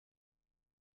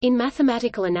In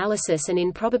mathematical analysis and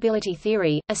in probability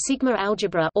theory, a sigma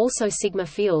algebra, also sigma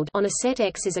field, on a set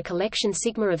X is a collection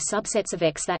sigma of subsets of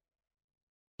X that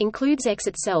includes X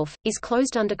itself, is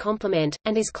closed under complement,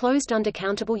 and is closed under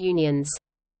countable unions.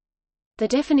 The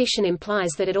definition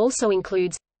implies that it also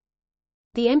includes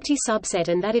the empty subset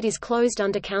and that it is closed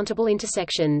under countable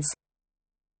intersections.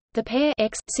 The pair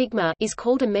X, sigma, is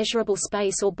called a measurable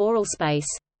space or Borel space.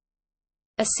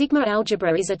 A sigma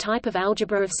algebra is a type of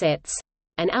algebra of sets.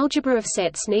 An algebra of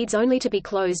sets needs only to be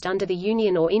closed under the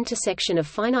union or intersection of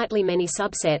finitely many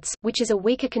subsets, which is a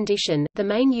weaker condition. The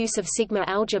main use of sigma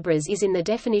algebras is in the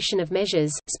definition of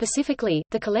measures. Specifically,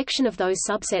 the collection of those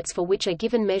subsets for which a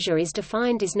given measure is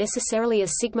defined is necessarily a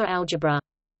sigma algebra.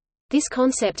 This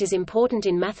concept is important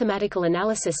in mathematical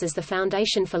analysis as the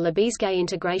foundation for Lebesgue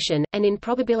integration, and in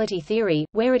probability theory,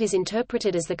 where it is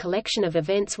interpreted as the collection of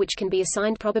events which can be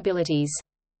assigned probabilities.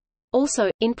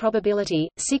 Also, in probability,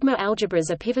 sigma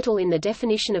algebras are pivotal in the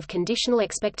definition of conditional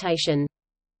expectation.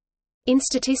 In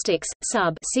statistics,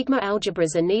 sigma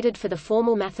algebras are needed for the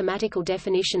formal mathematical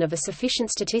definition of a sufficient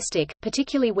statistic,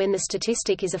 particularly when the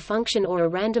statistic is a function or a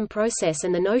random process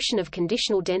and the notion of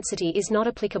conditional density is not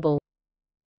applicable.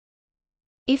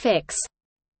 If X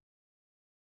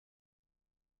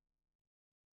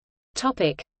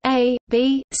A,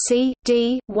 B, C,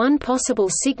 D, one possible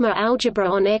sigma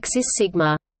algebra on X is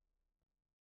sigma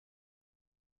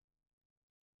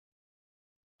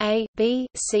A, B,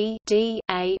 C, D,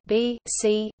 A, B,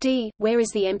 C, D, where is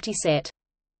the empty set?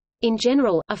 In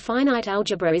general, a finite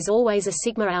algebra is always a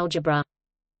sigma algebra.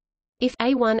 If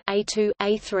A1, A2,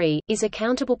 A3 is a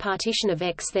countable partition of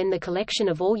X, then the collection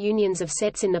of all unions of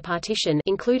sets in the partition,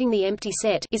 including the empty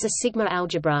set, is a sigma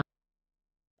algebra.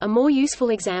 A more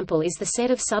useful example is the set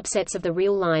of subsets of the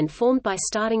real line formed by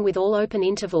starting with all open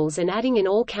intervals and adding in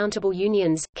all countable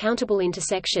unions, countable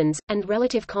intersections, and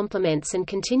relative complements and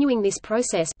continuing this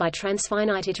process by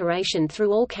transfinite iteration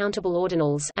through all countable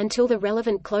ordinals until the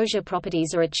relevant closure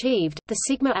properties are achieved. The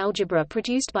sigma algebra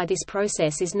produced by this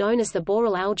process is known as the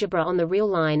Borel algebra on the real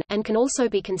line, and can also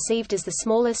be conceived as the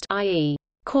smallest, i.e.,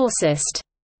 coarsest,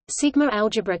 sigma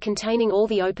algebra containing all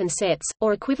the open sets,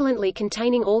 or equivalently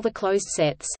containing all the closed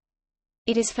sets.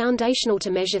 It is foundational to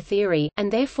measure theory,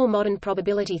 and therefore modern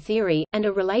probability theory, and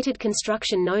a related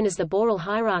construction known as the Borel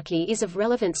hierarchy is of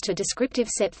relevance to descriptive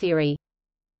set theory.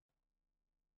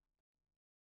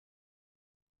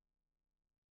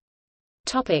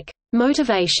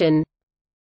 Motivation.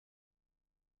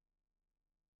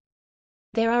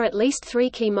 There are at least three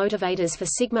key motivators for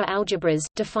sigma algebras: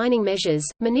 defining measures,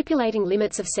 manipulating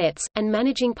limits of sets, and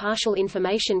managing partial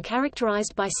information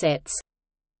characterized by sets.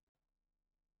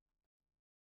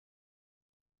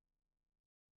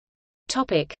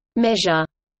 Measure.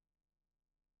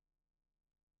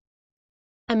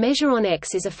 A measure on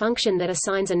X is a function that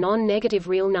assigns a non-negative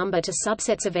real number to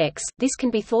subsets of X. This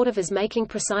can be thought of as making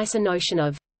precise a notion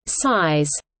of size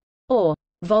or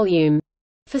volume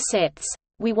for sets.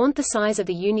 We want the size of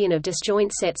the union of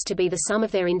disjoint sets to be the sum of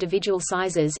their individual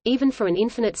sizes, even for an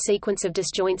infinite sequence of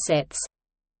disjoint sets.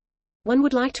 One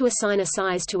would like to assign a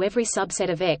size to every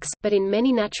subset of X, but in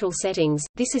many natural settings,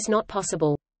 this is not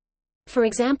possible. For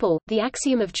example, the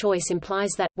axiom of choice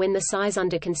implies that, when the size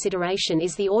under consideration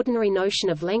is the ordinary notion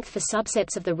of length for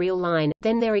subsets of the real line,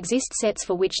 then there exist sets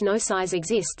for which no size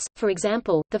exists, for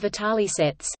example, the Vitali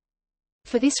sets.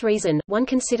 For this reason, one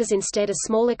considers instead a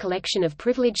smaller collection of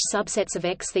privileged subsets of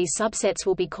X. These subsets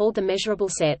will be called the measurable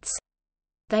sets.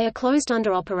 They are closed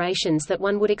under operations that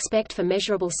one would expect for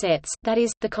measurable sets, that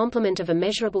is, the complement of a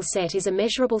measurable set is a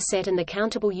measurable set and the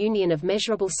countable union of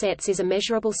measurable sets is a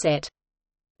measurable set.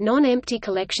 Non-empty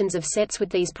collections of sets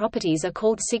with these properties are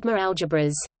called sigma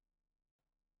algebras.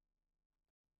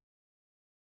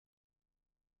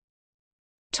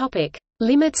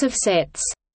 Limits of sets.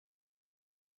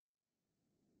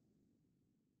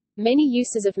 Many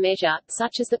uses of measure,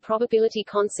 such as the probability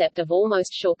concept of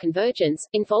almost sure convergence,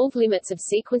 involve limits of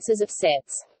sequences of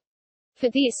sets. For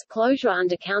this, closure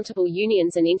under countable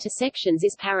unions and intersections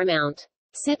is paramount.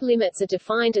 Set limits are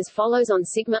defined as follows on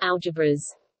sigma algebras.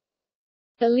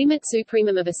 The limit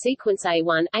supremum of a sequence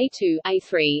A1, A2,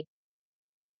 A3,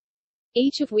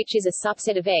 each of which is a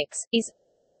subset of X, is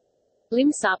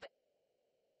lim sup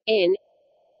n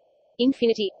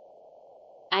infinity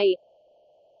A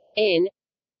n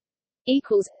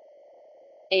equals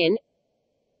n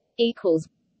equals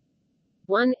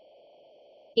 1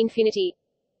 infinity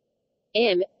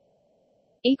m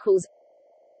equals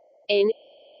n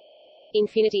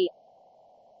infinity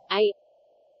A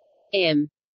m.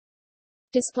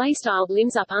 Display style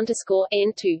limbs up underscore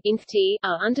n to inf t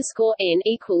underscore n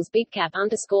equals big cap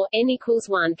underscore n equals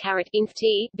 1 caret inf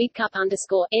t big cap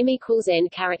underscore m equals n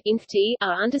caret inf t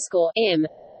underscore m.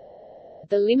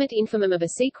 The limit infimum of a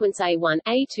sequence a1,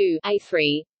 a2,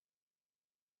 a3,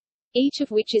 each of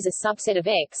which is a subset of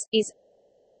X, is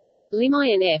lim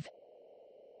inf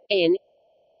n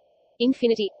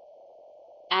infinity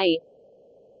a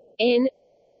n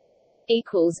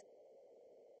equals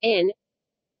n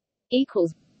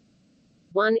equals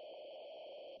 1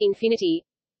 infinity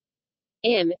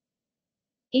m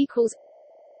equals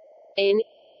n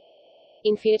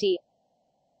infinity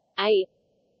a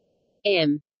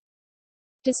m.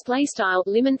 Display style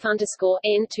liminf underscore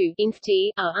n to inf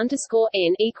t underscore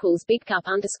n equals big cap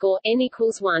underscore n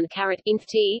equals 1 caret inf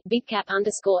t big cap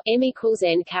underscore m equals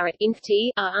n caret inf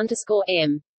t underscore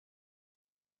m.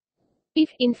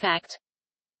 If in fact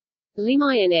lim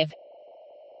inf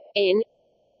n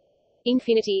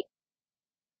infinity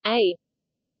a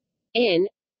n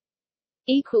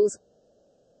equals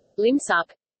lim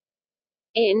sup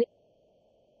n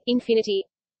infinity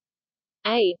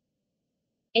a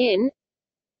n.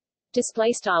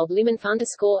 Display style liminf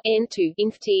underscore n to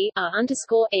inf t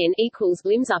underscore n equals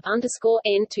lims up underscore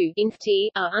n to inf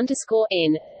t underscore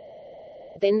n.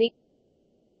 Then the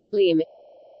lim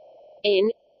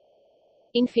n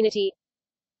infinity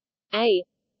a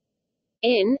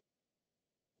n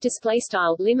display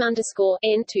style lim underscore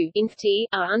n to inf t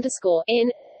underscore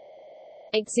n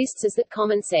exists as that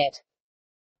common set.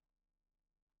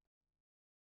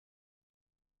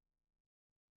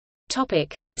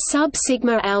 Topic: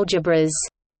 Sub-sigma-algebras.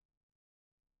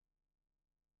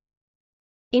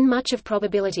 In much of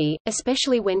probability,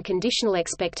 especially when conditional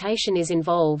expectation is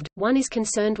involved, one is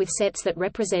concerned with sets that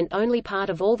represent only part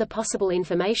of all the possible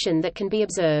information that can be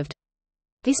observed.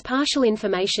 This partial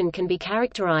information can be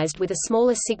characterized with a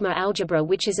smaller sigma algebra,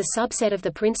 which is a subset of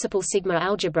the principal sigma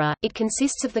algebra. It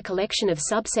consists of the collection of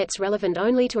subsets relevant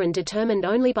only to and determined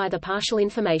only by the partial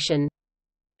information.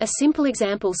 A simple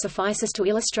example suffices to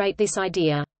illustrate this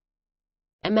idea.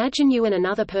 Imagine you and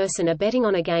another person are betting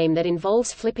on a game that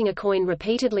involves flipping a coin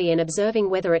repeatedly and observing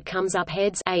whether it comes up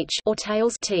heads H or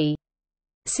tails T.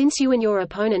 Since you and your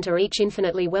opponent are each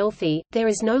infinitely wealthy, there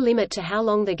is no limit to how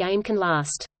long the game can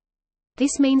last.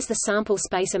 This means the sample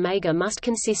space omega must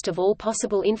consist of all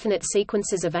possible infinite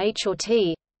sequences of H or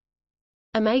T.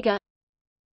 Omega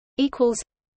equals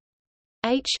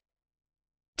H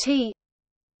T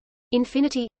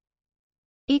infinity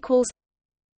equals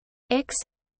x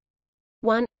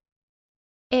 1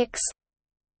 x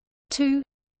 2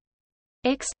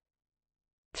 x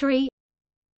 3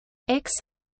 x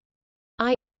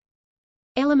I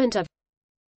element of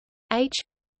H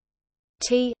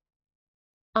T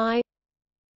I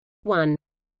 1.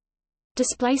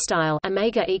 Display style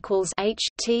omega equals H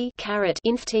T caret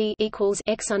inf T equals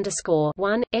x underscore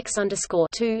 1 x underscore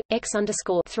 2 x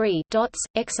underscore 3 dots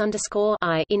x underscore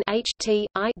I in H T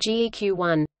I geq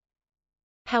 1.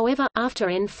 However, after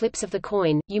n flips of the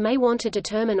coin, you may want to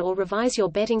determine or revise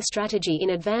your betting strategy in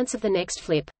advance of the next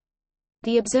flip.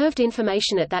 The observed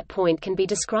information at that point can be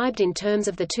described in terms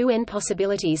of the two n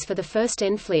possibilities for the first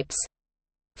n flips.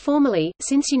 Formally,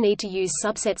 since you need to use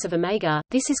subsets of omega,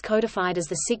 this is codified as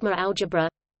the sigma algebra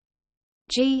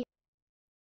G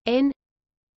n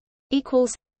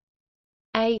equals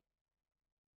a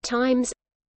times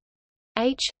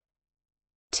H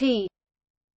T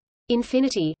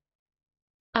infinity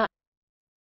a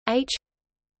H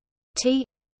T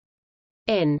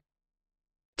n.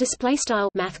 Display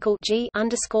style mathcal G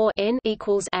underscore n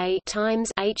equals a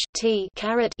times H T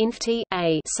caret inf T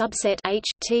a subset H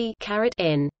T caret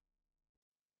n.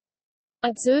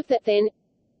 Observe that then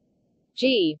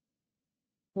G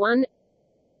 1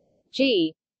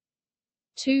 G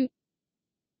 2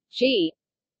 G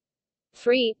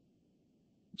 3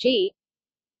 G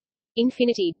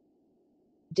infinity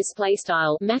display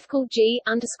style mathcal G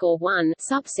underscore 1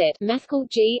 subset mathcal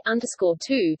G underscore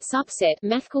 2 subset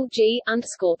mathcal G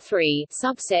underscore 3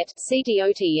 subset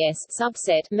CDOTS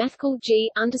subset mathcal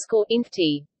G underscore inf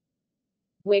T,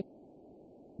 where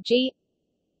G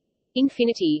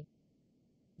infinity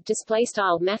display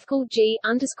style mathcal G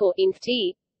underscore inf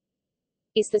T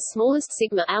is the smallest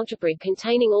sigma algebra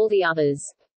containing all the others.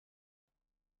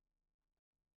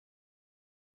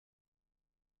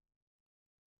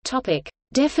 Topic: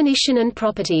 Definition and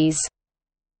properties.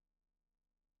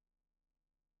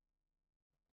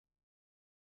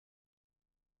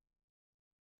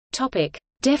 Topic: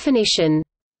 Definition.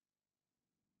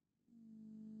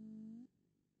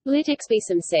 Let X be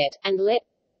some set, and let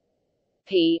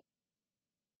P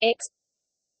X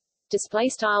display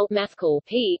style mathcal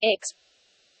P X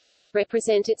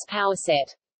represent its power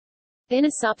set. Then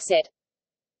a subset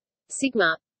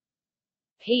sigma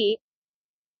p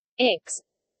x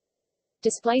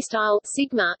display style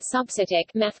sigma subset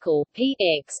x mathcal p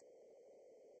x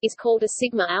is called a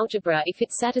sigma algebra if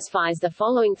it satisfies the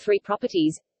following three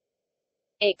properties.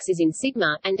 X is in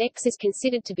sigma, and X is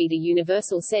considered to be the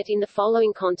universal set in the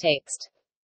following context.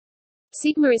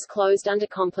 Sigma is closed under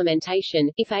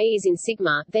complementation. If A is in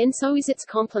sigma, then so is its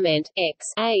complement, X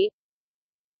A.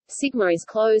 Sigma is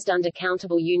closed under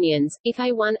countable unions. If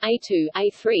A1, A2,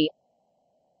 A3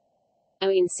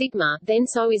 are in sigma, then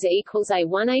so is A equals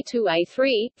A1, A2,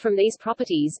 A3. From these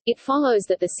properties, it follows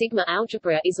that the sigma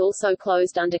algebra is also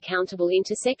closed under countable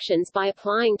intersections by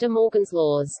applying De Morgan's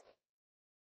laws.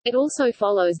 It also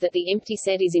follows that the empty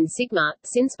set is in sigma,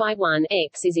 since by 1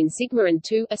 X is in sigma and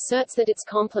 2 asserts that its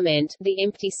complement, the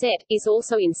empty set, is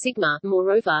also in sigma.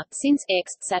 Moreover, since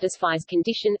X satisfies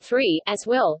condition 3 as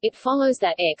well, it follows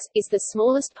that X is the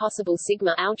smallest possible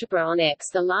sigma algebra on X.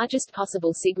 The largest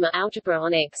possible sigma algebra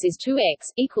on X is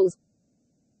 2X equals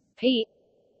P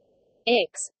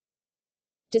X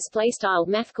display style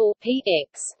mathcal P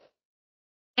X.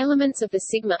 Elements of the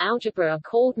sigma algebra are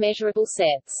called measurable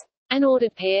sets. An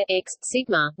ordered pair X,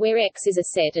 sigma, where X is a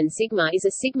set and sigma is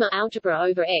a sigma algebra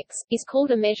over X, is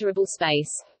called a measurable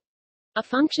space. A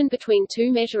function between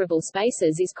two measurable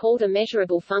spaces is called a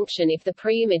measurable function if the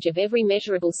preimage of every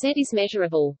measurable set is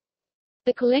measurable.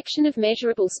 The collection of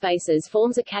measurable spaces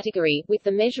forms a category, with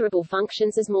the measurable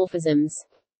functions as morphisms.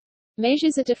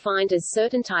 Measures are defined as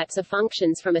certain types of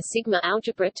functions from a sigma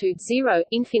algebra to 0,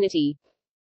 infinity.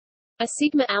 A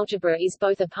sigma algebra is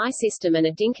both a pi system and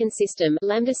a Dynkin system,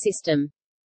 lambda system.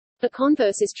 The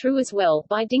converse is true as well,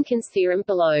 by Dynkin's theorem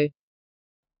below.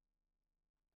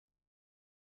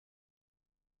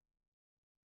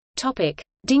 Topic: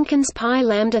 Dynkin's pi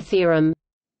lambda theorem.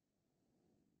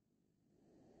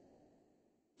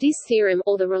 This theorem,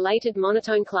 or the related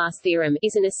monotone class theorem,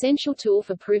 is an essential tool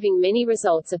for proving many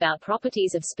results about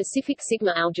properties of specific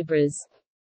sigma algebras.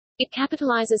 It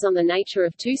capitalizes on the nature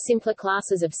of two simpler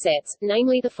classes of sets,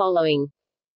 namely the following.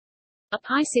 A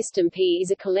pi system P is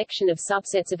a collection of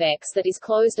subsets of X that is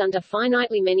closed under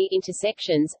finitely many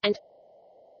intersections, and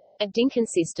a Dynkin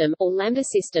system, or lambda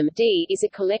system D, is a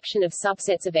collection of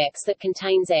subsets of X that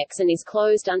contains X and is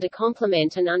closed under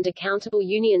complement and under countable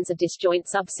unions of disjoint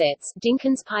subsets.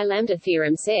 Dynkin's pi lambda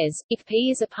theorem says, if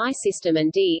P is a pi system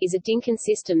and D is a Dynkin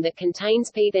system that contains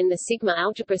P, then the sigma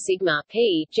algebra sigma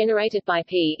P, generated by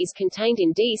P, is contained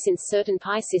in D. Since certain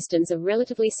pi systems are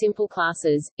relatively simple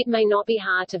classes, it may not be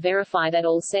hard to verify that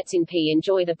all sets in P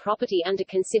enjoy the property under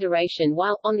consideration,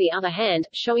 while, on the other hand,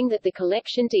 showing that the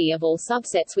collection D of all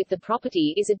subsets with the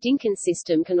property is a Dynkin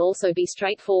system can also be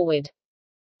straightforward.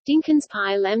 Dynkin's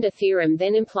pi lambda theorem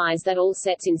then implies that all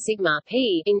sets in sigma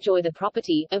P enjoy the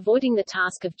property, avoiding the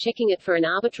task of checking it for an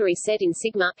arbitrary set in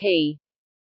sigma P.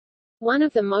 One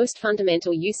of the most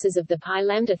fundamental uses of the pi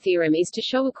lambda theorem is to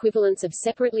show equivalence of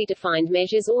separately defined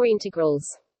measures or integrals.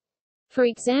 For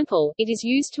example, it is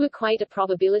used to equate a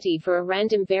probability for a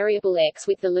random variable x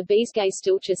with the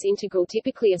Lebesgue-Stieltjes integral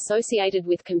typically associated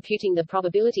with computing the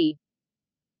probability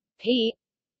P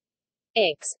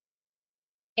x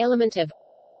element of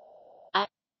a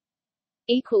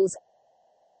equals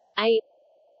a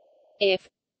f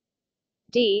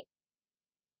d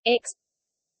x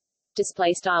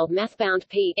display style mathbound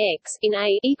P x in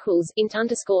a equals int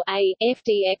underscore a f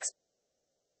d x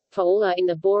for all are in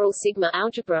the Borel sigma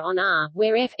algebra on R,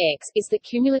 where f x is the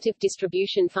cumulative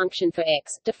distribution function for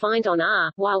x defined on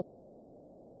R, while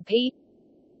P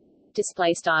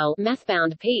display style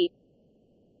mathbound P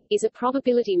is a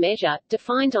probability measure,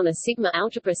 defined on a sigma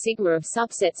algebra sigma of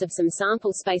subsets of some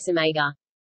sample space omega.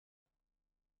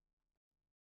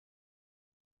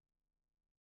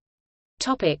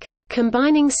 Topic: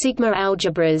 Combining sigma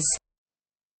algebras.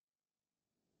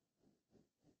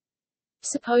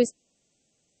 Suppose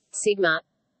sigma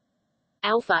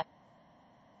alpha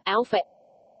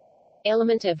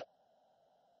element of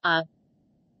a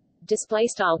display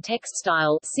style text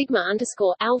style sigma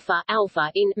underscore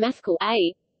alpha in mathcal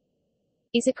A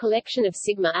is a collection of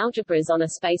sigma algebras on a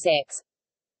space X.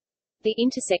 The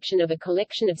intersection of a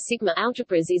collection of sigma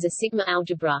algebras is a sigma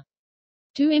algebra.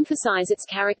 To emphasize its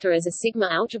character as a sigma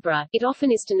algebra, it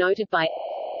often is denoted by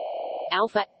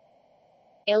alpha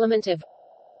element of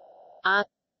a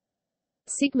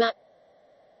sigma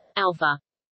alpha.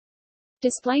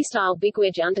 Display style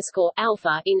bigwedge underscore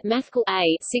alpha in mathcal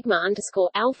A sigma underscore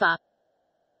alpha.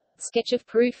 Sketch of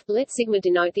proof. Let sigma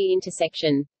denote the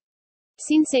intersection.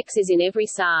 Since X is in every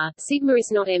SAR, sigma is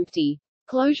not empty.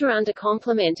 Closure under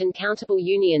complement and countable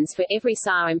unions for every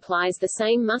SAR implies the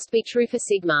same must be true for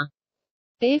sigma.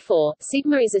 Therefore,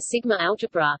 sigma is a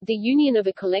sigma-algebra. The union of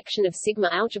a collection of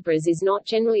sigma-algebras is not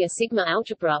generally a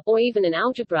sigma-algebra, or even an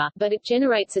algebra, but it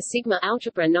generates a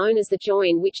sigma-algebra known as the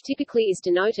join, which typically is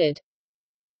denoted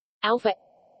alpha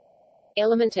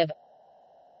element of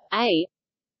A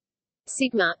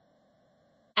sigma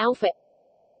alpha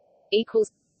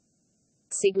equals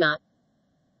sigma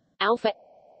alpha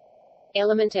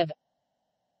element of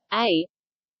A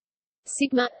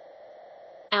sigma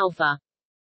alpha.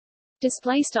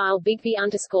 Display style big V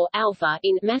underscore alpha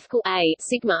in mathcal A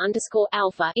sigma underscore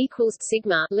alpha equals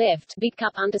sigma left big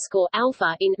cup underscore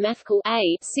alpha in mathcal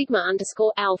A sigma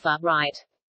underscore alpha right.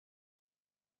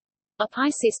 A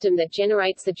pi system that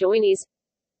generates the join is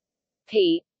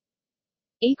P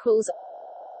equals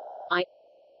I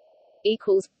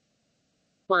equals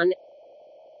 1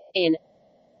 N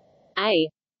A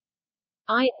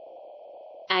I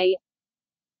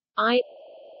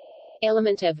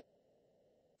element of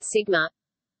sigma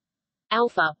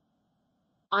alpha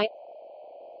I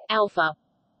alpha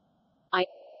I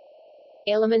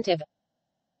element of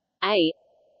A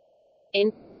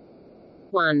N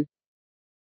 1.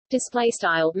 Display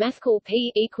style mathcal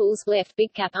P equals left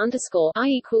big cap underscore I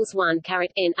equals 1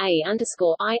 caret N A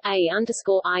underscore I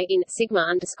in sigma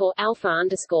underscore I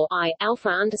alpha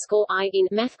underscore I in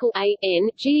mathcal A N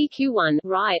GEQ 1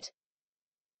 right.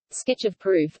 Sketch of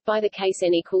proof. By the case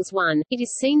n equals 1, it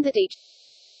is seen that each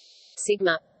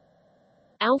sigma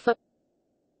alpha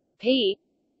P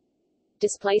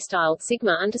display style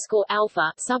sigma underscore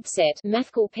alpha subset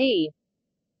mathcal P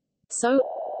so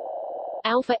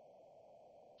alpha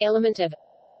element of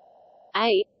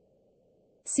A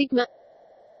sigma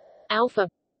alpha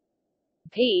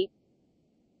P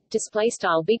display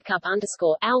style big cup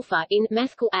underscore alpha in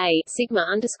mathcal A sigma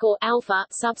underscore alpha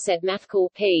subset mathcal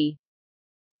P.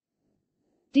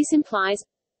 This implies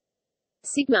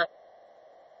sigma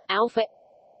alpha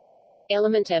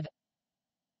element of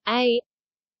A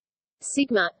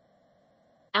sigma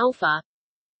alpha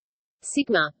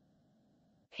sigma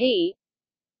P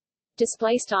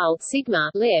display style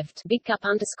sigma left big cup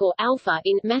underscore alpha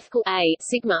in mathcal A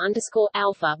sigma underscore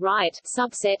alpha right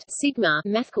subset sigma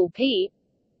mathcal P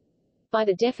by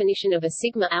the definition of a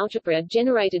sigma algebra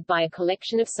generated by a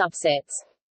collection of subsets.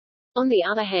 On the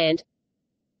other hand,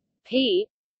 P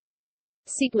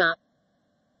sigma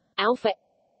alpha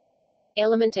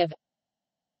element of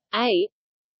A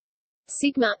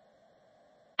sigma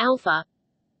alpha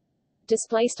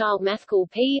display style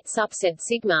mathcal P subset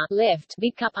sigma left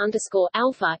big cup underscore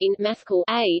alpha in mathcal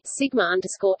A sigma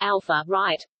underscore alpha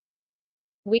right,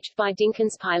 which by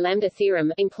Dynkin's pi lambda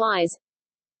theorem implies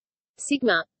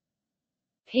sigma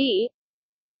P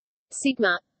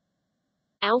sigma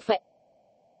alpha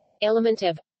element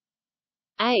of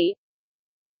A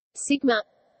sigma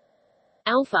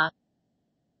alpha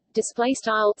display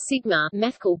style sigma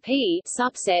mathcal P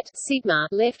subset sigma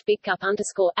left big cup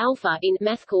underscore alpha in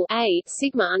mathcal A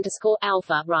sigma underscore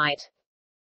alpha right.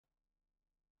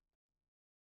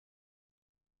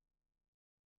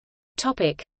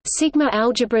 Topic: Sigma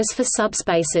algebras for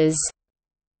subspaces.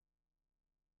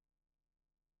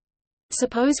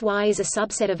 Suppose Y is a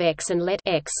subset of X and let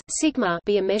X sigma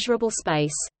be a measurable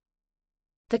space.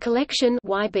 The collection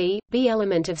YB, B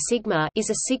element of sigma, is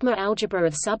a sigma algebra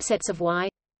of subsets of Y.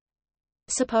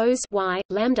 Suppose Y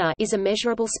lambda is a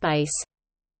measurable space.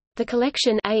 The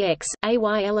collection AX,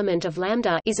 AY element of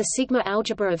lambda is a sigma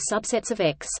algebra of subsets of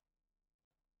X.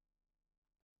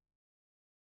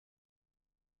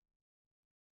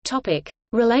 Topic: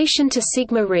 Relation to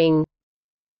sigma ring.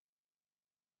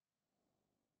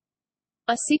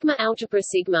 A sigma algebra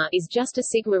sigma is just a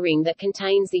sigma ring that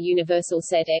contains the universal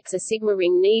set X. A sigma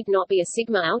ring need not be a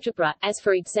sigma algebra, as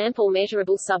for example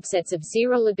measurable subsets of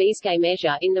zero-Lebesgue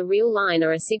measure in the real line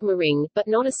are a sigma ring, but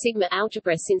not a sigma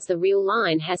algebra since the real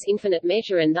line has infinite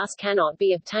measure and thus cannot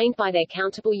be obtained by their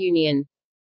countable union.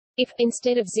 If,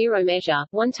 instead of zero measure,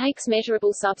 one takes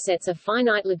measurable subsets of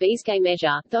finite Lebesgue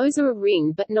measure, those are a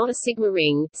ring but not a sigma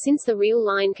ring, since the real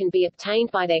line can be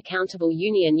obtained by their countable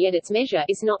union yet its measure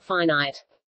is not finite.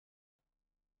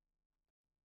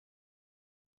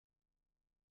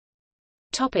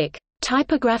 Topic: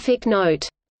 Typographic note.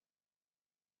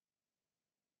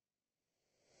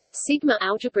 Sigma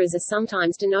algebras are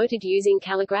sometimes denoted using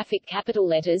calligraphic capital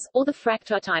letters, or the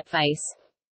fractal typeface.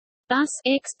 Thus,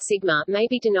 X sigma may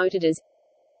be denoted as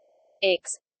X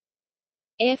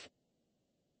F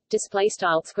display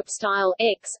style script style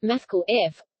X mathcal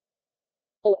F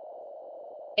or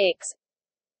X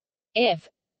F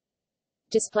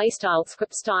display style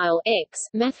script style X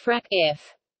mathfrak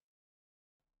F.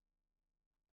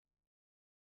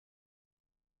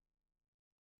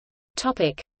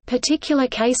 Topic: Particular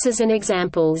cases and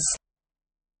examples.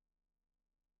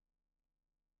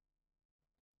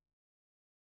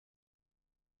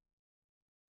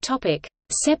 Topic: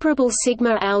 Separable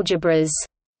sigma-algebras.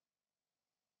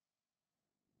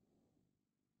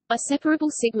 A separable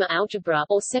sigma-algebra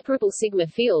or separable sigma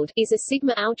field is a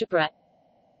sigma-algebra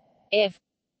F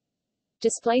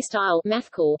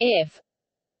 _mathcal F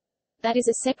that is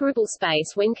a separable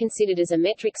space when considered as a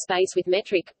metric space with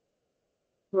metric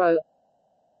row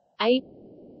A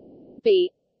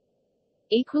B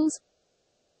equals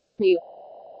mu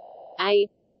A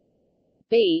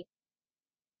B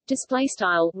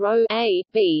row A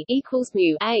B equals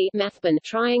mu A mathbun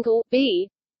triangle B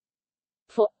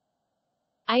for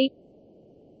A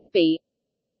B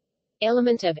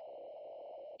element of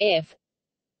F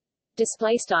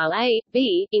A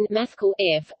B in mathcal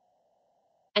F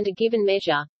and a given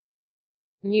measure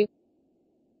mu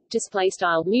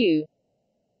mu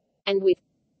and with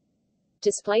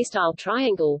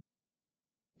triangle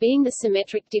being the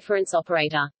symmetric difference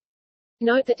operator.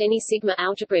 Note that any sigma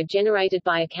algebra generated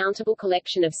by a countable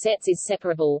collection of sets is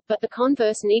separable, but the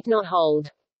converse need not hold.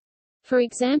 For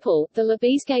example, the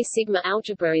Lebesgue sigma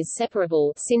algebra is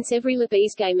separable, since every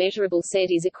Lebesgue measurable set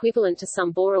is equivalent to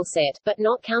some Borel set, but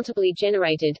not countably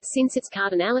generated, since its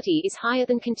cardinality is higher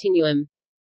than continuum.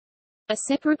 A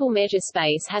separable measure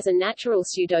space has a natural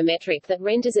pseudometric that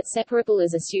renders it separable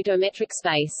as a pseudometric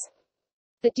space.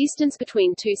 The distance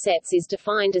between two sets is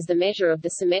defined as the measure of the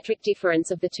symmetric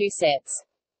difference of the two sets.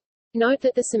 Note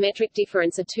that the symmetric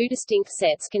difference of two distinct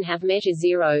sets can have measure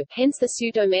 0, hence the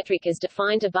pseudometric as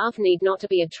defined above need not to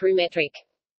be a true metric.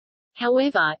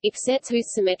 However, if sets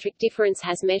whose symmetric difference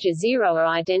has measure 0 are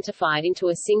identified into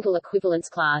a single equivalence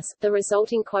class, the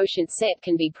resulting quotient set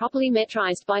can be properly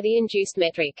metrized by the induced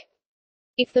metric.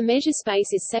 If the measure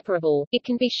space is separable, it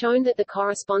can be shown that the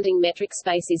corresponding metric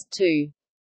space is 2.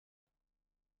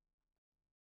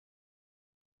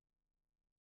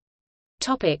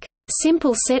 Topic: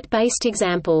 Simple set-based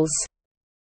examples.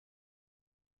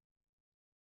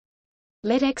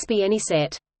 Let X be any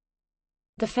set.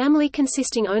 The family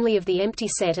consisting only of the empty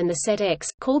set and the set X,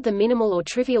 called the minimal or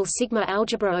trivial sigma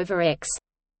algebra over X.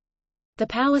 The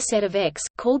power set of X,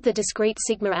 called the discrete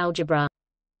sigma algebra.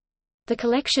 The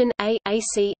collection A,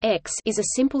 AC, X is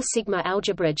a simple sigma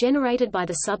algebra generated by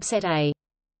the subset A.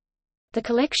 The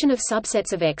collection of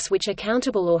subsets of X which are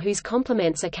countable or whose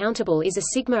complements are countable is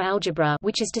a sigma algebra,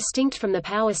 which is distinct from the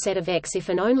power set of X if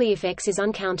and only if X is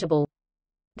uncountable.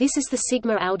 This is the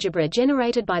sigma algebra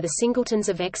generated by the singletons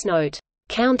of X. Note: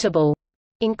 countable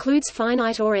includes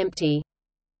finite or empty.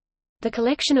 The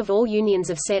collection of all unions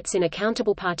of sets in a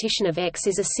countable partition of X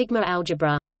is a sigma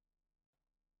algebra.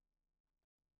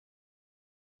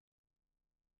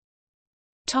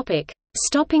 Topic: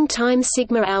 Stopping time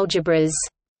sigma algebras.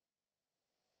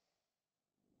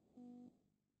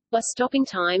 A stopping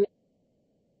time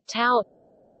tau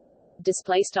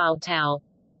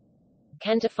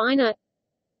can define a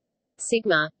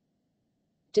sigma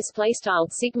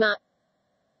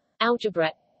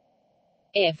algebra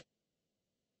F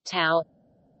tau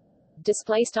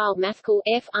mathcal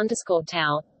F underscore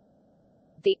tau.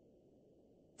 The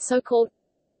so-called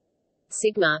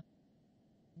sigma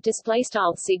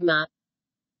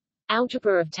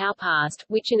algebra of tau past,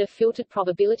 which in a filtered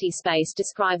probability space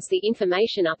describes the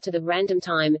information up to the random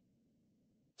time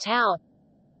tau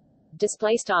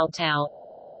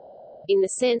in the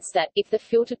sense that, if the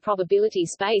filtered probability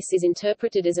space is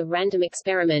interpreted as a random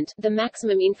experiment, the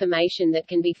maximum information that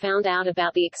can be found out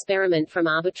about the experiment from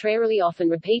arbitrarily often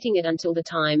repeating it until the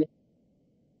time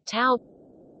tau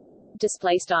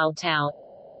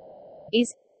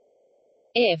is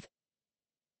f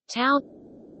tau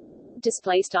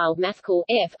mathcal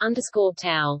F underscore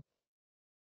tau.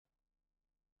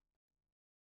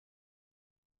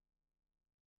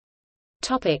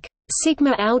 Topic: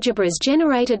 Sigma algebras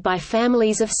generated by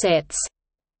families of sets.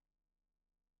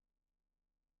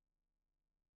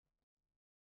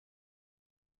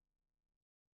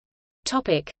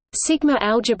 Topic: Sigma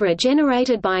algebra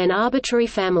generated by an arbitrary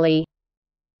family.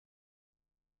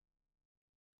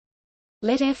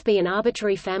 Let F be an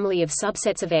arbitrary family of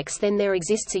subsets of X, then there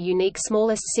exists a unique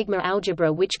smallest sigma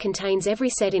algebra which contains every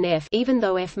set in F, even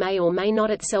though F may or may not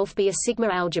itself be a sigma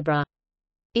algebra.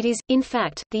 It is, in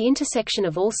fact, the intersection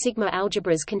of all sigma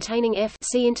algebras containing F.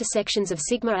 See intersections of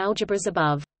sigma algebras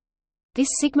above. This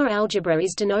sigma algebra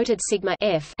is denoted sigma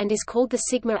F and is called the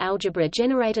sigma algebra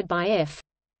generated by F.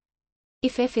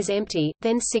 If F is empty,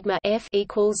 then sigma F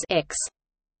equals X.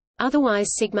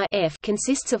 Otherwise sigma F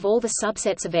consists of all the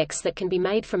subsets of X that can be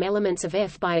made from elements of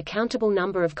F by a countable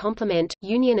number of complement,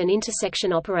 union and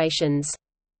intersection operations.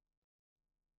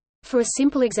 For a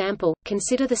simple example,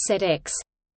 consider the set X.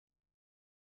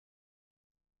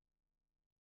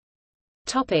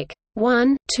 Topic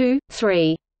 1, 2,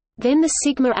 3. Then the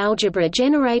sigma algebra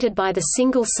generated by the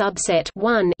single subset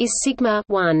 1 is sigma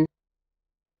 1.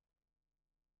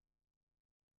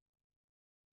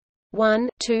 1,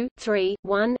 2, 3,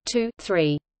 1, 2,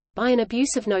 3. By an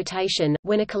abuse of notation,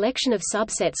 when a collection of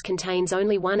subsets contains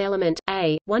only one element,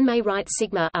 A, one may write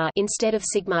sigma A instead of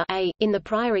sigma A, in the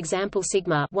prior example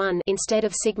sigma 1 instead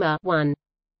of sigma 1.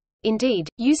 Indeed,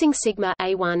 using sigma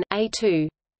A1, A2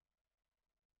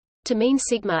 to mean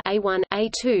sigma A1,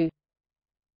 A2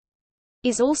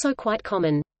 is also quite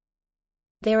common.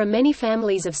 There are many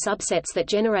families of subsets that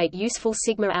generate useful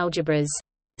sigma algebras.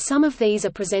 Some of these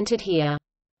are presented here.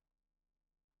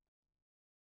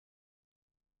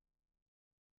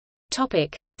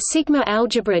 Topic: sigma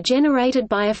algebra generated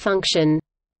by a function.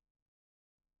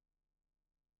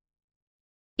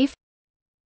 If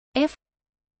f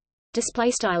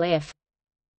 (f)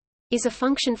 is a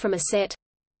function from a set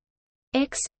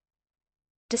x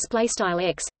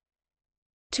 (x)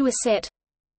 to a set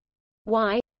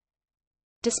y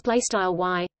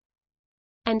 (y)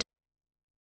 and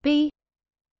b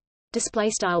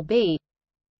 (b)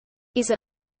 is a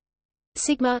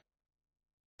sigma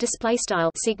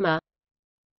sigma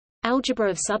algebra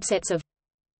of subsets of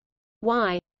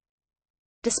y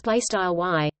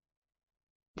y,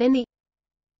 then the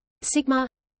sigma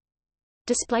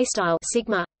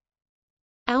sigma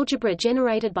algebra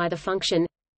generated by the function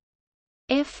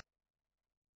f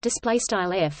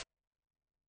f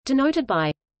denoted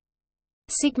by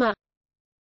sigma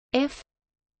f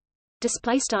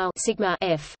sigma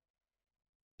f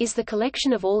is the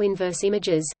collection of all inverse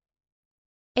images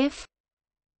f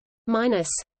minus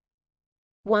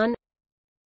 1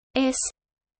 s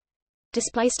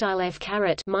f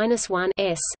caret minus 1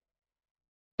 s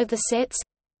of the sets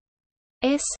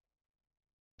s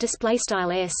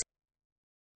s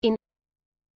in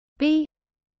b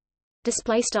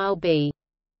b,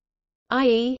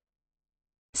 i.e.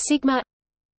 sigma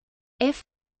f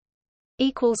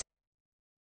equals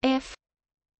f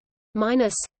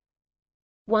minus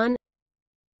 1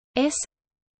 s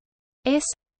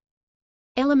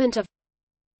element of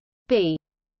b.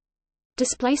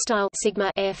 Display style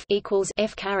sigma f equals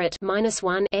f caret minus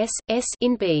 1 s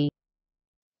in b.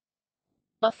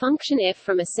 A function f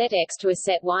from a set X to a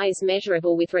set Y is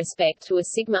measurable with respect to a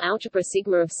sigma algebra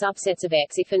sigma of subsets of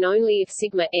X if and only if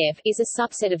sigma f is a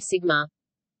subset of sigma.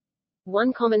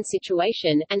 One common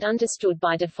situation, and understood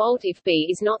by default if B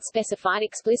is not specified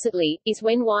explicitly, is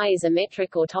when Y is a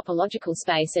metric or topological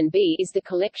space and B is the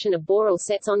collection of Borel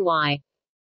sets on Y.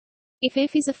 If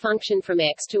f is a function from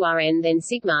X to Rn, then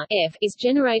sigma f is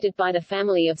generated by the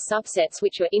family of subsets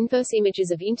which are inverse images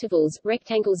of intervals,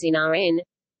 rectangles in Rn.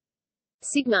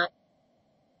 Sigma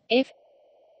f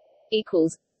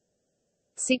equals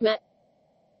sigma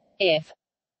f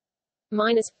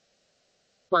minus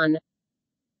 1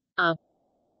 r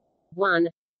 1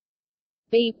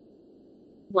 b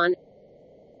 1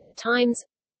 times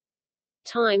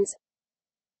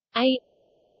a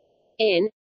n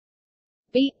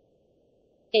b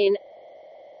n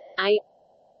a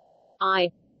I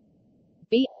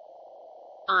b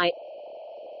I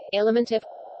element of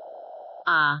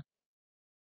R.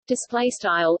 Display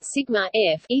style sigma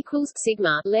f equals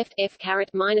sigma left f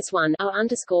caret minus 1 r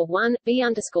underscore 1 b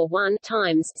underscore 1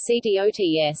 times c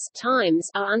dots times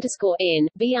r underscore n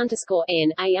b underscore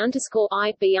n a underscore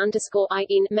I b underscore I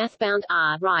in mathbound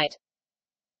R right.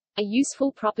 A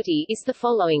useful property is the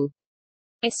following.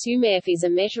 Assume f is a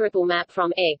measurable map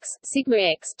from x sigma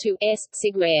x to s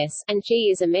sigma s, and g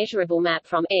is a measurable map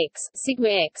from x sigma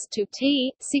x to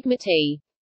t sigma t.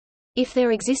 If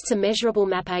there exists a measurable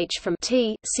map H from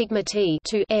T sigma T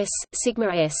to S sigma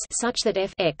S such that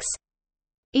f x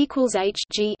equals H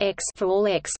G x for all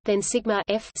x, then sigma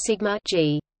f sigma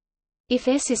G. If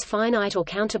S is finite or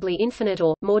countably infinite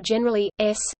or, more generally,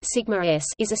 S sigma S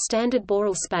is a standard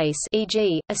Borel space,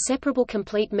 e.g., a separable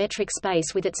complete metric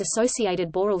space with its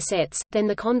associated Borel sets, then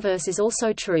the converse is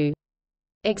also true.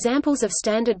 Examples of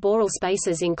standard Borel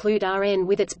spaces include Rn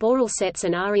with its Borel sets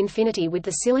and R infinity with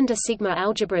the cylinder sigma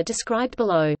algebra described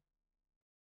below.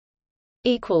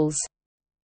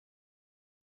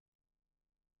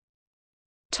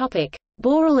 Topic: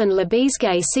 Borel and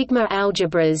Lebesgue sigma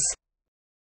algebras.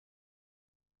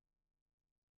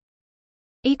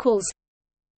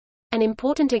 An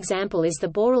important example is the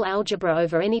Borel algebra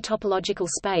over any topological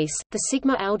space, the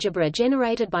sigma algebra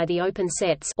generated by the open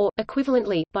sets or,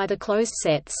 equivalently, by the closed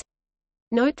sets.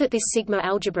 Note that this sigma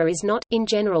algebra is not, in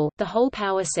general, the whole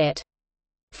power set.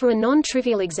 For a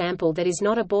non-trivial example that is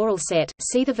not a Borel set,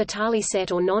 see the Vitali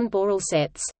set or non-Borel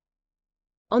sets.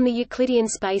 On the Euclidean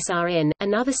space Rn,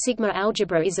 another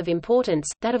sigma-algebra is of importance,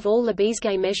 that of all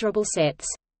Lebesgue measurable sets.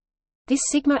 This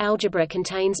sigma-algebra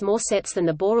contains more sets than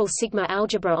the Borel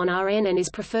sigma-algebra on Rn and is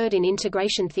preferred in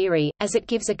integration theory, as it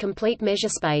gives a complete measure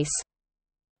space.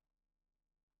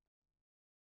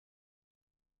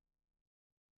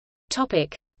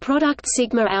 Topic: Product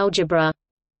sigma-algebra.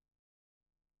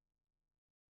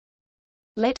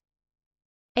 Let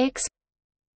x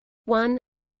 1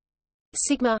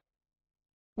 sigma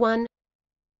 1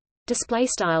 display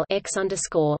style x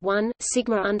underscore 1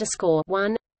 sigma underscore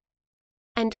 1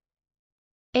 and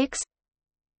x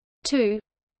 2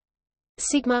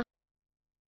 sigma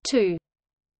 2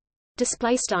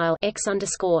 display style x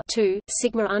underscore 2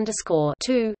 sigma underscore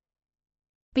 2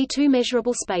 be two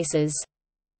measurable spaces.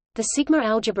 The sigma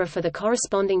algebra for the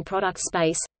corresponding product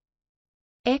space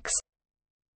x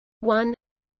 1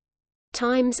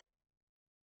 times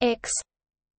x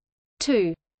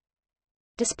 2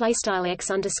 display style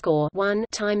x underscore 1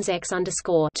 times x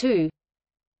underscore 2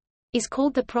 is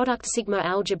called the product sigma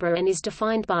algebra and is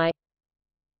defined by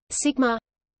sigma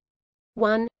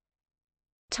 1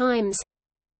 times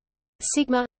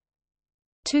sigma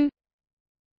 2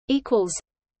 equals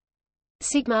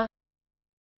sigma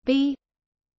b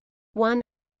 1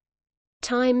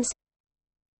 times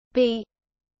b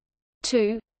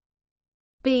 2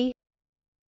 b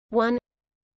 1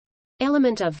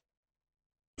 element of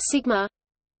sigma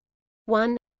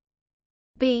 1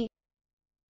 b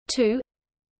 2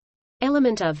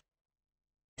 element of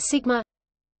sigma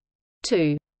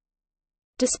 2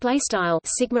 display style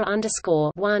sigma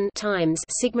underscore 1 times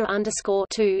sigma underscore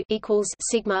 2 equals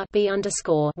sigma b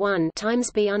underscore 1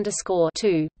 times b underscore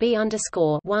 2 b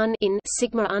underscore 1 in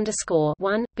sigma underscore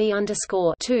 1 b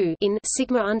underscore 2 in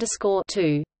sigma underscore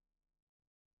 2.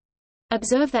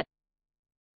 Observe that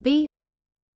b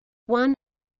 1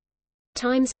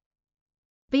 times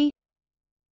b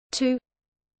 2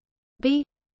 b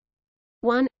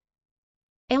 1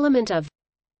 element of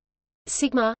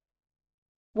sigma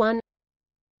 1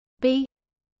 b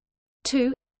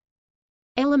 2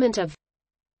 element of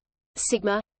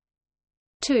sigma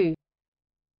 2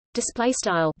 display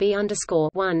style b underscore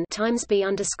 1 times b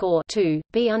underscore 2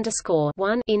 b underscore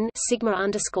 1 in sigma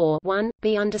underscore 1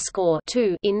 b underscore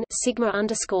 2 in sigma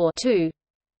underscore 2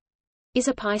 is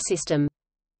a pi system.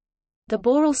 The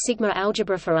Borel sigma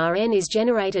algebra for Rn is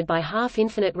generated by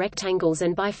half-infinite rectangles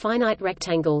and by finite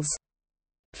rectangles.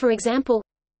 For example,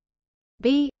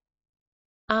 b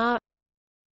r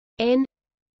n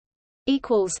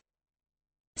equals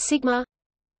sigma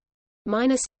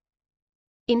minus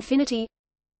infinity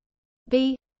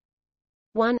b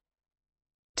 1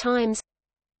 times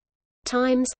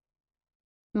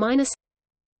minus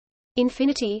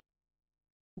infinity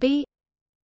b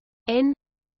n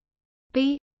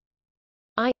b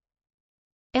I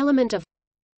element of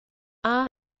R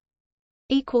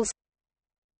equals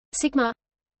sigma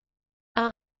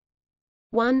a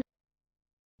 1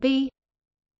 b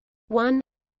 1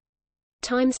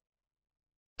 times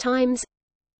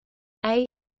a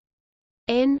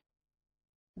n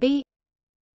b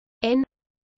n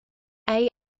a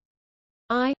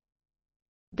I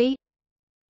b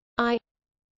I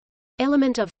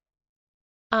element of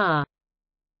R.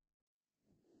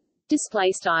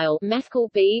 Display style mathcal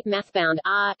b mathbound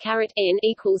r caret n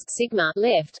equals sigma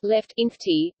left inf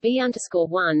t b underscore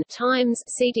 1 times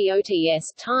c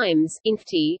dots times inf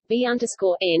t b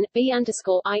underscore n b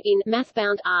underscore I in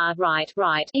mathbound r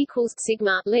right equals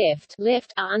sigma left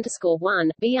r underscore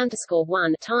 1 b underscore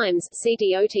 1 times c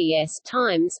dots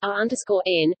times r underscore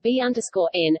n b underscore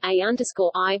n a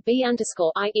underscore I b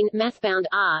underscore I in mathbound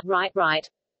r right.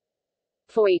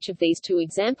 For each of these two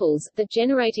examples, the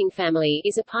generating family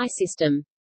is a pi system.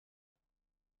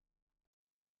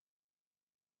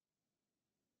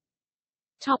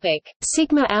 Topic: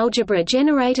 Sigma algebra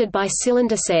generated by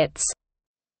cylinder sets.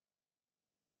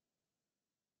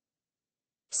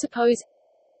 Suppose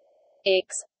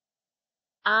x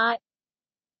r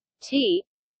t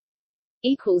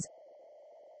equals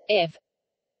f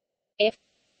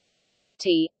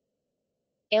t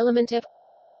element of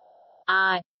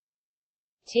r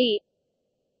t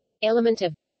element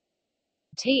of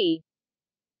t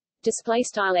display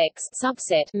style x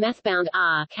subset mathbound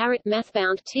r caret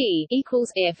mathbound t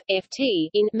equals f t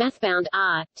in mathbound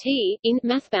r t in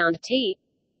mathbound t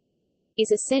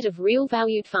is a set of real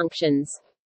valued functions.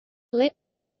 Let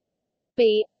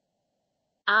b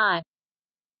r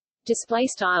display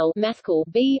style mathcal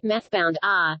b mathbound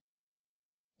r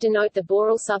denote the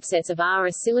Borel subsets of R.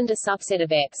 A cylinder subset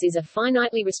of X is a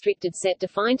finitely restricted set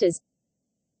defined as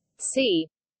C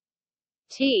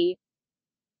T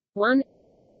 1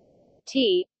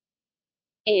 T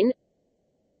N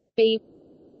B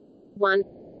 1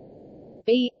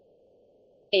 B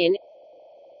N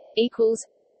equals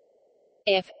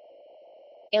F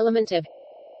element of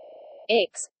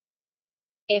X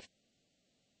F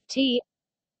T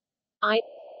I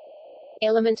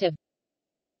element of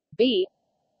B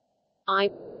I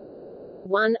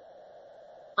 1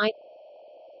 I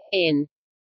N.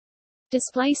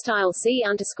 Display style C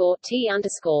underscore T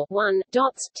underscore 1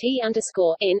 dots T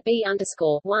underscore N B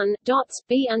underscore 1 dots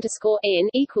B underscore N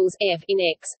equals F in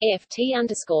X F T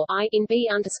underscore I in B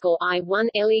underscore I 1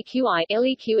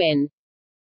 LEQ N.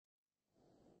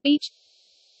 Each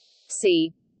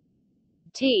C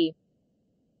T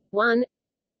 1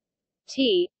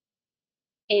 T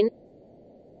N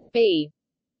B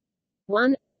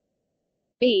 1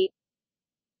 B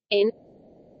N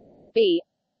B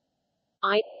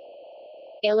I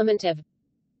element of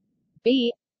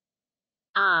B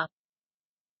R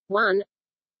 1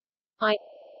 I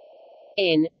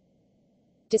N.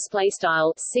 Display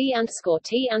style C underscore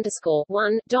T underscore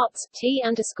 1 dots T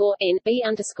underscore N B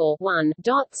underscore 1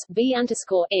 dots B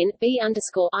underscore N B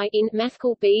underscore I in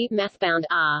mathcal B mathbound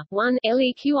R 1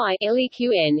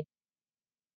 LEQ N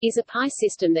is a pi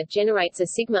system that generates a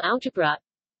sigma algebra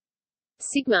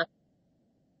sigma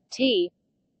T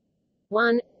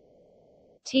 1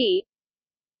 T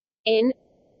N.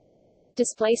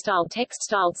 Display style text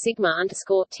style sigma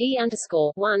underscore T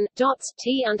underscore 1 dots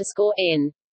T underscore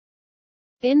N.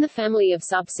 Then the family of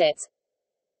subsets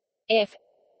F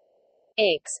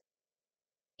X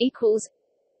equals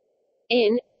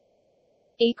N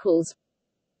equals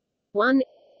 1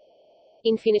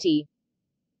 infinity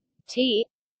T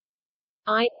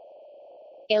I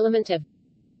element of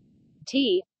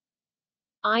T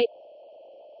I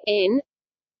N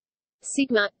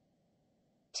sigma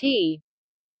T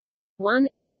 1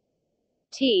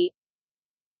 T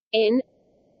N.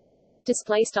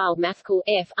 Display style mathcal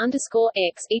F underscore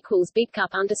X equals big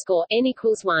cup underscore N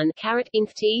equals 1 caret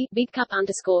inf T big cup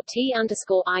underscore T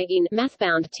underscore I in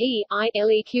mathbound T I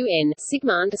LEQ N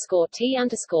sigma underscore T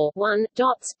underscore 1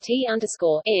 dots T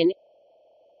underscore N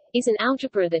is an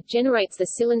algebra that generates the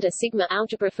cylinder sigma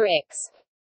algebra for X.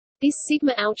 This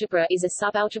sigma algebra is a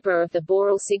subalgebra of the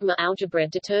Borel sigma algebra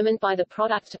determined by the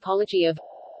product topology of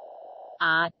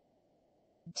R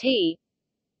T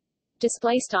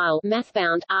display style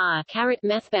mathbound R caret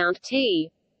mathbound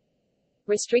T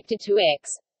restricted to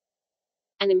X.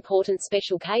 An important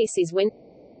special case is when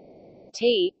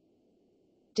T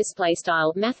display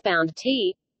style mathbound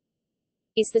T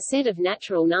is the set of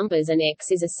natural numbers and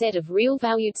X is a set of real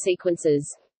valued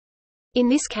sequences. In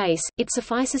this case, it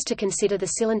suffices to consider the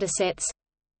cylinder sets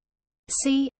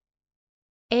C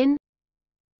N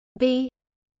B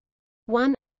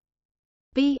 1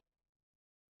 B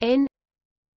N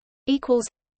equals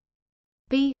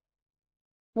B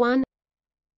 1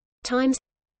 times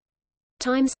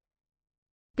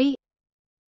B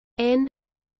N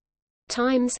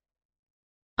times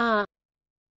R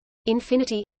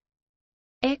infinity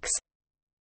X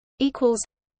equals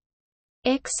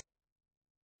X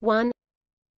 1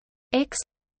 X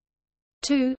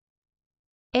 2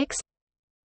 X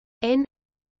N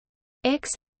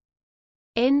X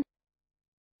N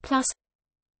plus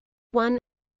 1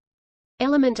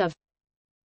 element of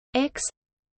X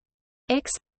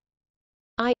X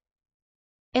I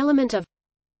element of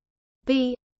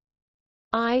B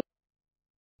I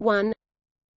 1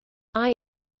 I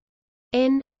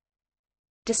N.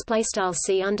 Display style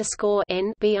C underscore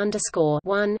N B underscore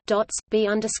 1 dots B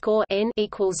underscore N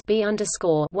equals B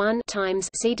underscore 1 times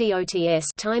CDOTS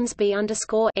times B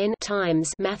underscore N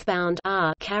times mathbound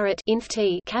R caret inf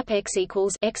T cap X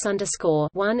equals X underscore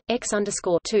 1 X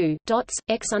underscore 2 dots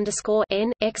X underscore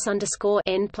N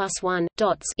plus 1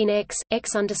 dots in X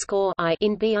X underscore I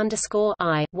in B underscore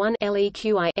I 1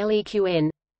 LEQ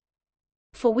N,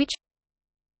 for which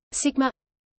sigma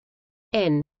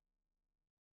N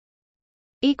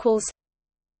equals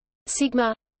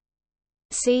sigma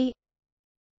C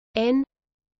N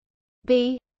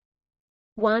B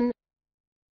 1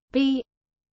 B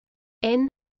N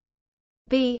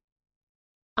B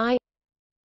I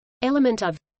element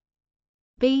of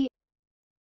B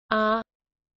R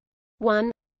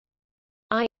 1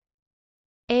 I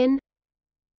N.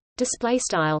 Display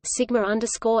style sigma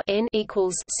underscore N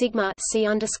equals sigma C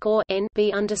underscore N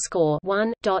B underscore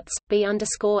 1 dots B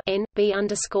underscore N B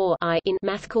underscore I in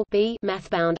mathcal B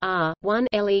mathbound R 1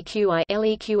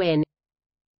 LEQ N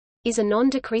is a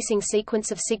non-decreasing sequence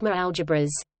of sigma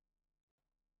algebras.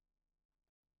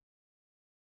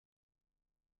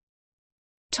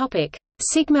 Topic: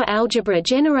 Sigma-algebra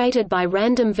generated by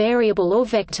random variable or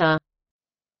vector.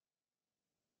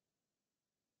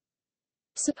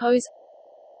 Suppose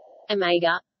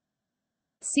omega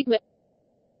sigma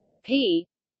p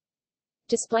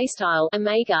display style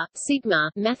omega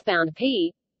sigma mathbound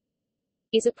p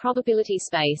is a probability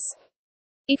space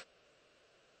if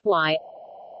y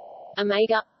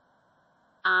omega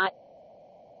r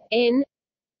n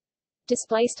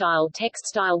display style text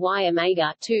style y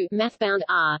omega 2 mathbound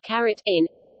r caret n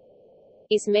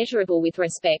is measurable with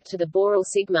respect to the Borel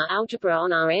sigma algebra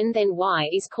on Rn, then y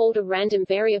is called a random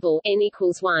variable n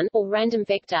equals 1 or random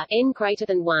vector n greater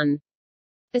than 1.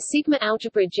 The sigma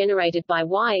algebra generated by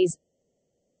y is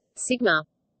sigma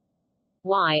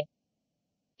y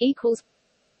equals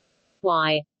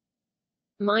y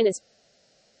minus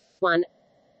 1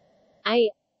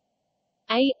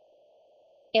 a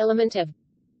element of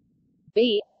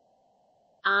b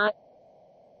r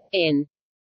n.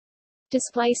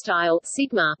 Display style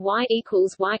sigma y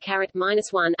equals y caret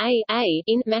minus 1 a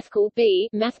in mathcal b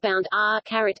mathbound r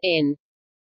caret n.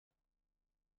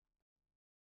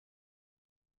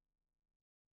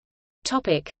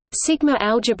 Topic: Sigma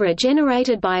algebra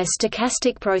generated by a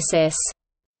stochastic process.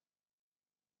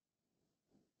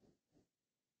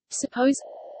 Suppose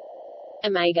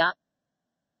omega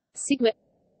sigma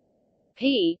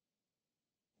p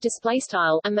display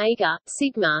style omega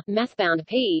sigma mathbound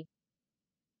p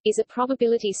is a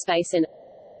probability space and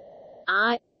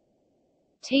R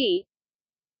T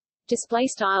display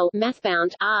style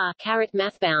mathbound R caret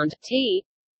mathbound T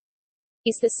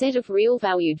is the set of real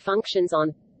valued functions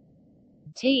on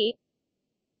T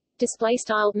display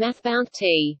style mathbound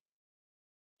T.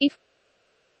 If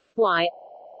y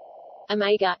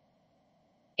omega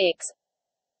x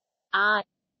R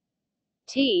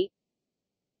T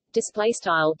display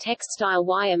style text style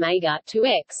y omega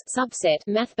 2x subset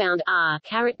mathbound r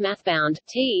caret mathbound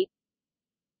T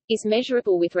is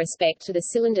measurable with respect to the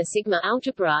cylinder sigma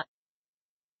algebra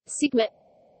sigma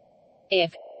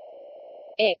f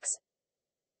x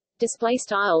display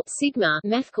style sigma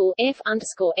mathcal f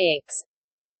underscore x.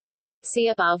 See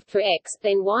above. For x,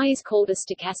 then y is called a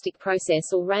stochastic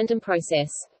process or random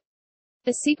process.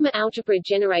 The sigma algebra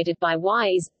generated by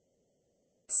y is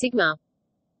sigma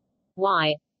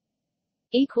y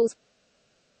equals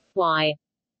y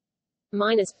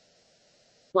minus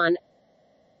 1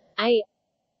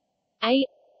 a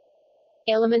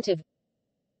element of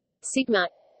sigma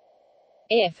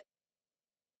f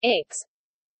x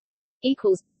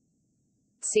equals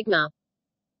sigma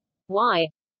y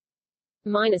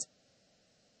minus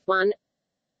 1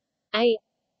 a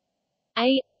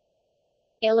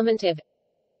element of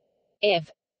f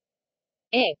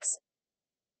x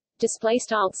display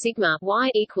style sigma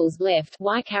y equals left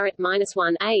y caret minus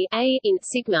 1 a in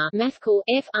sigma mathcal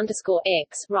f underscore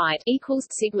x right equals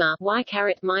sigma y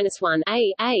caret minus 1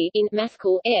 a in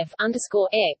mathcal f underscore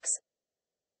x.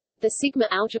 The sigma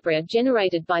algebra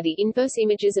generated by the inverse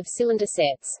images of cylinder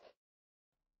sets.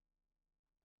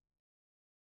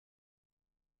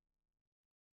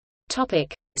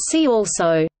 Topic. See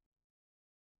also: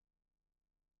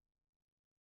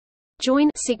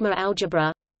 join sigma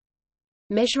algebra,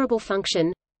 measurable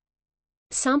function,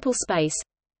 sample space,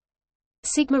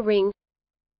 sigma ring,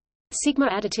 sigma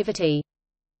additivity.